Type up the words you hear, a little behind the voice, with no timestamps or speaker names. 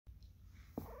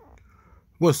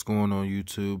What's going on,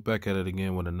 YouTube? Back at it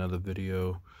again with another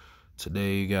video.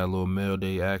 Today you got a little mail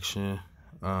day action.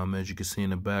 As you can see in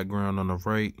the background on the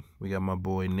right, we got my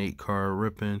boy NateCard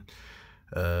Ripping.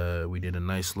 We did a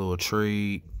nice little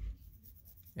trade,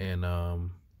 and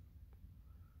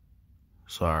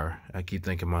sorry, I keep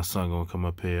thinking my son gonna come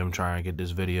up here. I'm trying to get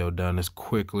this video done as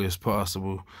quickly as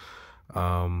possible.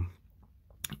 But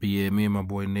yeah, me and my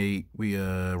boy Nate, we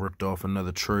ripped off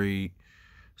another trade.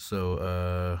 So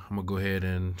I'm gonna go ahead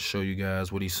and show you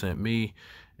guys what he sent me,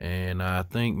 and I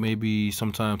think maybe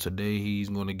sometime today he's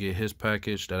gonna get his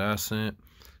package that I sent,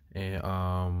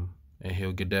 and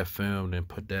he'll get that filmed and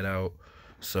put that out.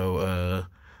 So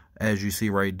as you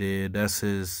see right there, that's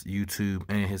his YouTube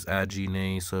and his IG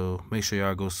name. So make sure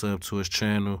y'all go sub to his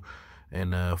channel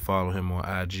and follow him on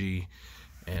IG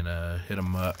and hit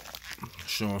him up,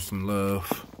 show him some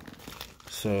love.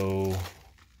 So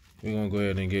we're gonna go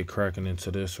ahead and get cracking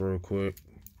into this real quick.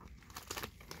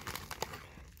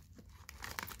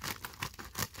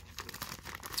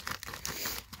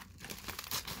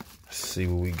 Let's see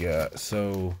what we got.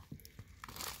 So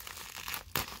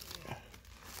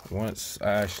once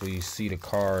I actually see the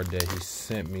card that he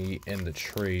sent me in the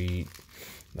trade,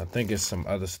 I think there's some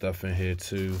other stuff in here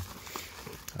too.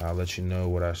 I'll let you know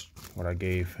what I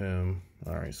gave him.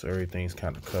 All right, so everything's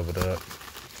kind of covered up.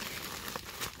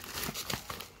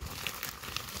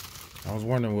 I was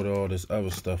wondering what all this other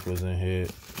stuff was in here.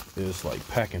 It's like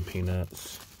packing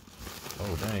peanuts.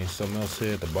 Oh dang, something else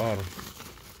here at the bottom.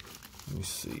 Let me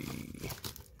see.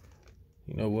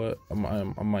 You know what? I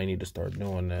might need to start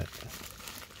doing that.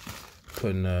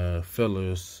 Putting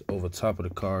fillers over top of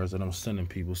the cards that I'm sending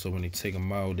people, so when they take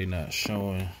them out, they're not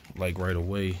showing like right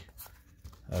away.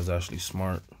 That's actually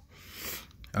smart.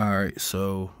 All right,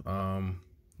 so and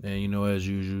you know, as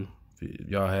usual, if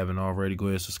y'all haven't already, go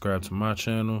ahead and subscribe to my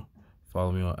channel.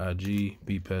 Follow me on IG,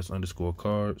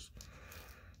 bpass_cards.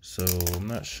 So I'm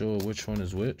not sure which one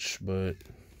is which, but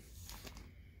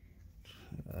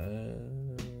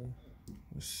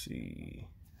let's see.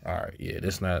 All right, yeah,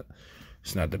 it's not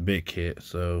the big kit.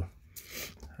 So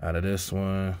out of this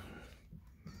one,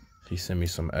 he sent me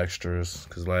some extras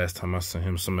because last time I sent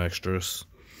him some extras.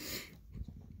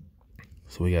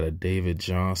 So we got a David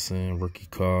Johnson rookie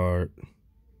card.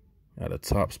 Got a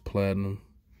Topps Platinum.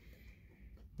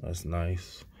 That's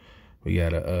nice. We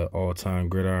got a all-time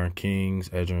Gridiron Kings,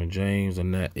 Edgerrin James,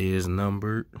 and that is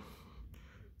numbered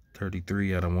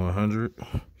 33 out of 100.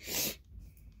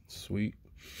 Sweet.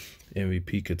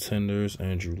 MVP contenders,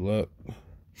 Andrew Luck.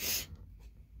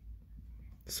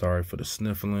 Sorry for the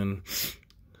sniffling.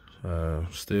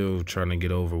 Still trying to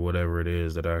get over whatever it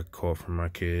is that I caught from my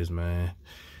kids, man.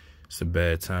 It's a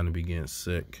bad time to be getting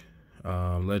sick.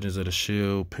 Legends of the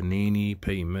Shield, Panini,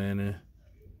 Peyton Manning.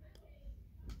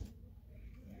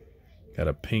 Got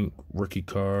a pink rookie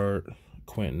card,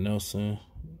 Quentin Nelson,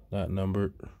 not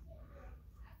numbered.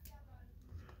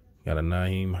 Got a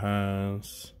Nyheim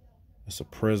Hines. That's a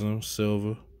Prism,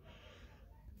 silver.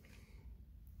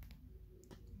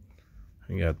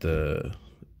 We got the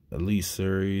Elite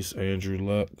Series, Andrew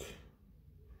Luck.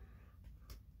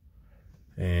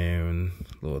 And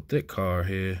a little thick card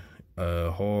here,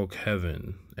 Hog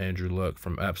Heaven, Andrew Luck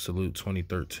from Absolute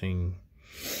 2013.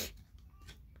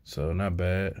 So not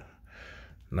bad.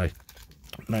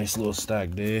 Nice little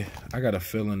stack there. I got a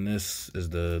feeling this is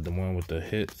the one with the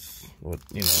hits, with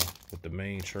the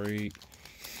main trade.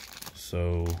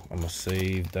 So I'm gonna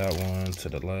save that one to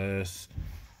the last.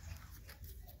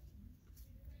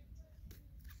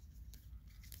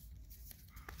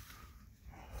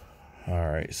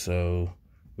 All right, so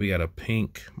we got a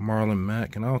pink Marlon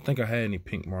Mack, and I don't think I had any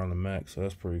pink Marlon Mack, so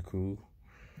that's pretty cool.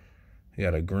 We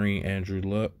got a green Andrew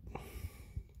Luck.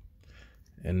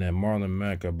 And then Marlon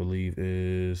Mack, I believe,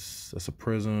 that's a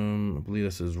Prism. I believe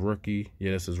that's his rookie.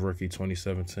 Yeah, that's his rookie,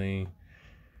 2017.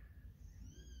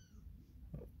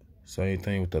 So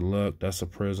anything with the Luck, that's a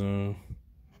Prism.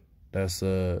 That's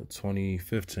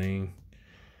 2015.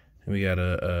 And we got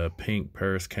a pink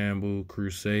Paris Campbell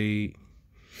Crusade.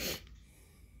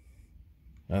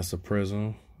 That's a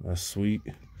Prism. That's sweet.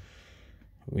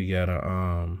 We got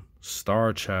a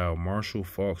Star Child Marshall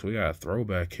Faulk. We got a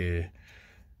throwback here.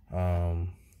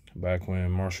 Back when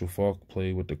Marshall Faulk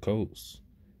played with the Colts.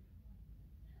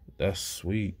 That's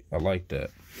sweet. I like that.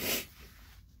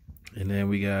 And then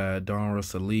we got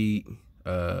Donruss Elite,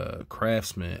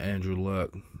 Craftsman, Andrew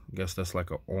Luck. I guess that's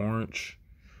like an orange.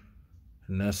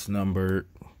 And that's numbered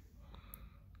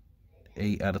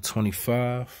 8 out of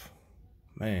 25.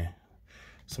 Man,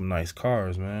 some nice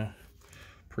cards, man.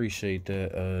 Appreciate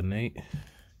that, Nate.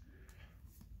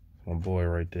 My boy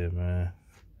right there, man.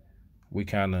 We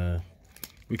kind of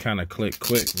we kind of clicked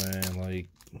quick, man. Like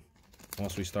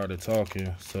once we started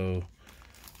talking, so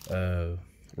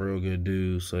real good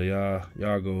dude. So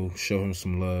y'all go show him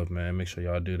some love, man. Make sure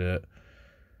y'all do that.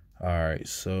 All right,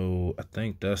 so I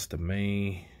think that's the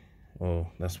main.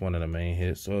 Well, that's one of the main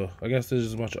hits. So I guess there's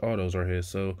just a bunch of autos right here.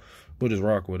 So we'll just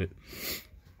rock with it.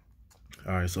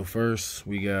 All right, so first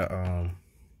we got a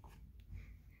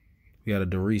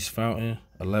Darius Fountain,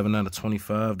 11 out of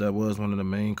 25. That was one of the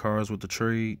main cars with the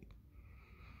trade.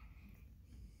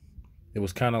 It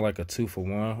was kind of like a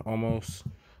 2-for-1 almost.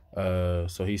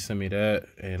 So he sent me that,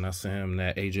 and I sent him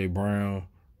that AJ Brown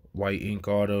white ink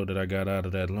auto that I got out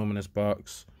of that Luminous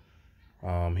box.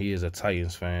 He is a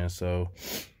Titans fan, so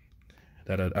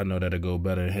that I know that'll go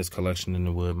better in his collection than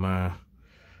it would mine.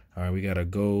 All right, we got a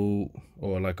gold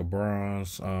or like a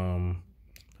bronze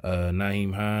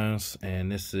Nyheim Hines,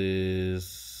 and this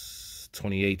is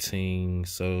 2018.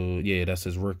 So yeah, that's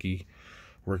his rookie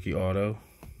auto.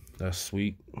 That's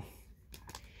sweet.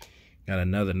 Got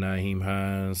another Nyheim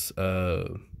Hines.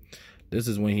 This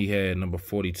is when he had number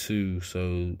 42.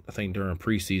 So I think during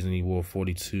preseason he wore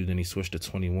 42. Then he switched to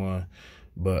 21.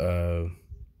 But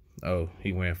oh,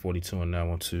 he wearing 42 in that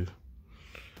one too.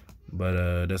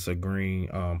 But that's a green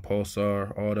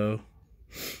Pulsar auto.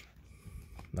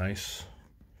 Nice.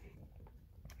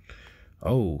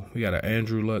 Oh, we got an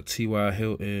Andrew Luck, T.Y.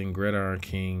 Hilton, Gridiron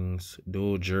Kings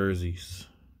dual jerseys.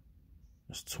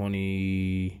 It's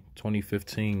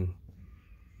 2015.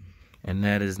 And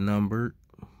that is numbered.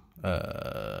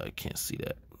 I can't see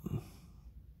that.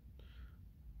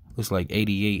 Looks like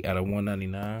 88 out of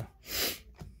 199.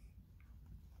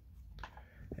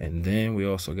 And then we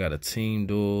also got a team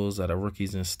duels out of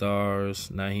Rookies and Stars,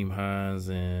 Nyheim Hines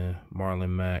and Marlon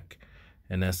Mack.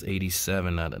 And that's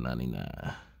 87 out of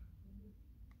 99.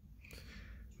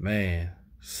 Man,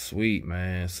 sweet,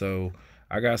 man. So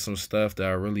I got some stuff that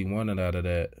I really wanted out of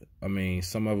that. I mean,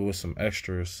 some of it was some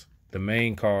extras. The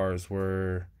main cars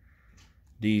were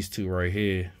these two right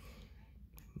here,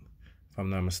 if I'm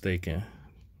not mistaken.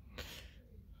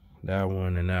 That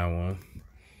one and that one.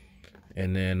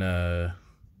 And then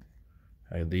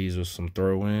these were some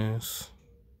throw-ins.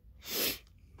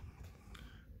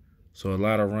 So a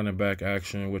lot of running back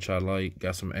action, which I like.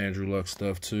 Got some Andrew Luck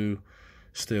stuff too.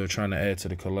 Still trying to add to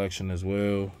the collection as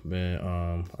well. I've been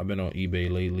on eBay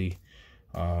lately,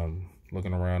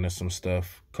 looking around at some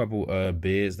stuff. Couple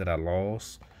bids that I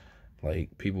lost.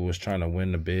 Like people was trying to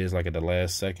win the bids like at the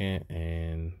last second,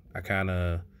 and I kind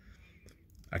of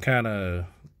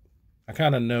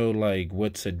know like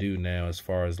what to do now as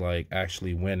far as like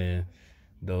actually winning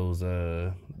those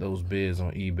bids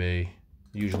on eBay.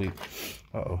 Usually,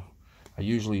 I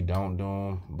usually don't do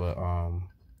them, but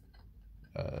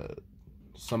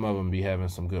some of them be having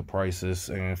some good prices,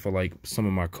 and for like some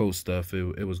of my coat stuff,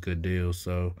 it was good deals.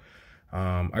 So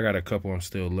I got a couple I'm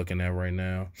still looking at right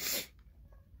now.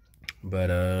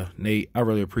 But Nate, I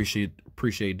really appreciate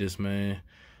this, man.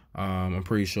 I'm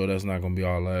pretty sure that's not gonna be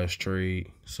our last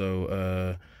trade.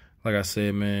 So like I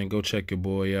said, man, go check your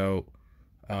boy out.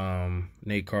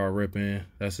 NateCard Ripping,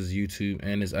 that's his YouTube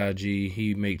and his IG.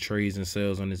 He make trades and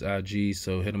sales on his IG,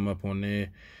 so hit him up on there.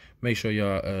 Make sure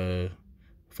y'all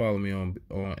follow me on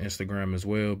Instagram as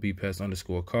well,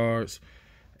 bpest_cards,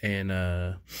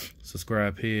 and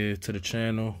subscribe here to the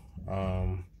channel.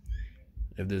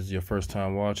 If this is your first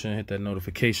time watching, hit that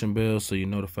notification bell so you're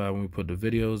notified when we put the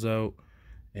videos out,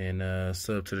 and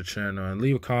sub to the channel and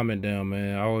leave a comment down,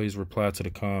 man. I always reply to the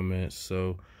comments,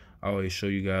 so I always show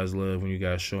you guys love when you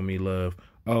guys show me love.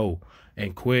 Oh,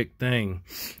 and quick thing,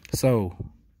 so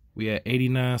we at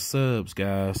 89 subs,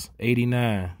 guys.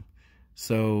 89.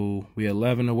 So we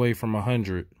 11 away from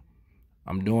 100.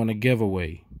 I'm doing a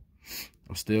giveaway.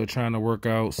 I'm still trying to work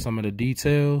out some of the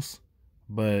details,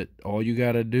 but all you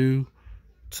gotta do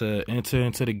to enter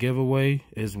into the giveaway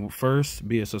is, first,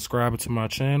 be a subscriber to my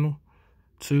channel,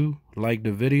 2, like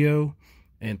the video,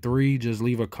 and 3, just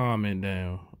leave a comment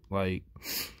down. Like,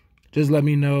 just let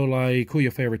me know like who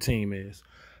your favorite team is.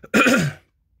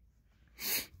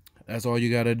 That's all you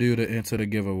gotta do to enter the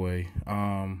giveaway.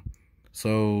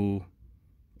 So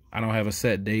I don't have a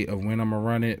set date of when I'm gonna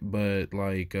run it, but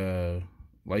like as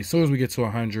soon as we get to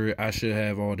 100, I should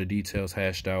have all the details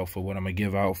hashed out for what I'm gonna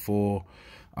give out for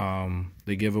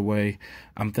the giveaway.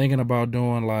 I'm thinking about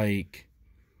doing like,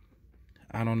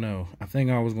 I don't know. I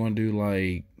think I was gonna do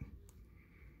like,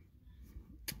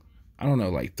 I don't know,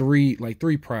 like three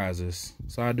prizes.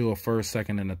 So I do a first,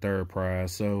 second, and a third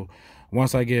prize. So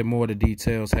once I get more of the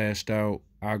details hashed out,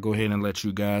 I'll go ahead and let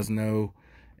you guys know,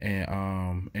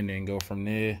 and then go from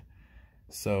there.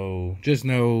 So just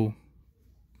know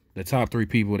the top 3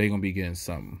 people, they gonna be getting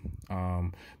something.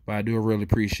 But I do really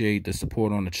appreciate the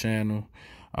support on the channel.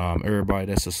 Everybody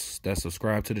that's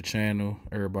subscribed to the channel,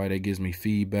 everybody that gives me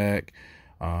feedback,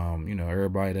 you know,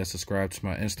 everybody that's subscribed to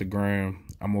my Instagram.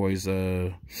 I'm always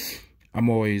on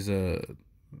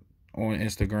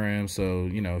Instagram, so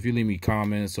you know, if you leave me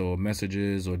comments or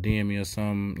messages or DM me or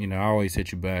something, you know, I always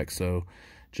hit you back. So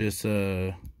just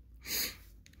do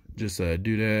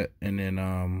that, and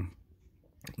then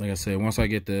like I said, once I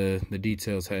get the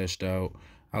details hashed out,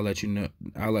 I'll let you know.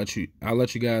 I'll let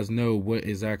you guys know what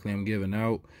exactly I'm giving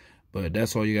out. But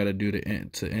that's all you got to do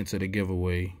to enter the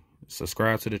giveaway.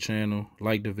 Subscribe to the channel,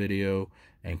 like the video,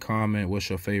 and comment what's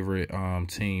your favorite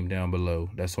team down below.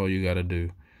 That's all you got to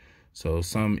do. So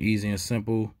something easy and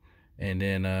simple. And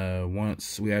then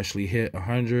once we actually hit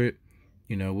 100,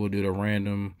 you know, we'll do the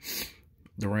random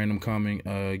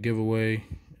comment giveaway.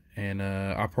 And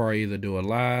I'll probably either do it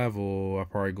live or I'll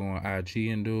probably go on IG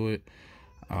and do it.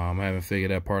 I haven't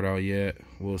figured that part out yet.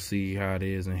 We'll see how it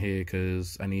is in here,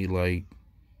 because I need like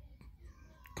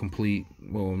complete,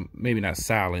 well, maybe not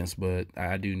silence, but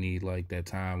I do need like that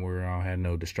time where I don't have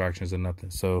no distractions or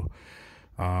nothing. So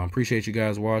appreciate you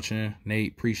guys watching.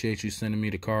 Nate, appreciate you sending me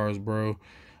the cards, bro.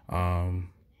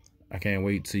 I can't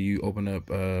wait till you open up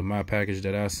my package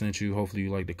that I sent you. Hopefully you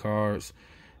like the cards.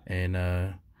 And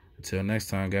until next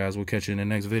time, guys, we'll catch you in the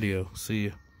next video. See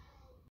ya.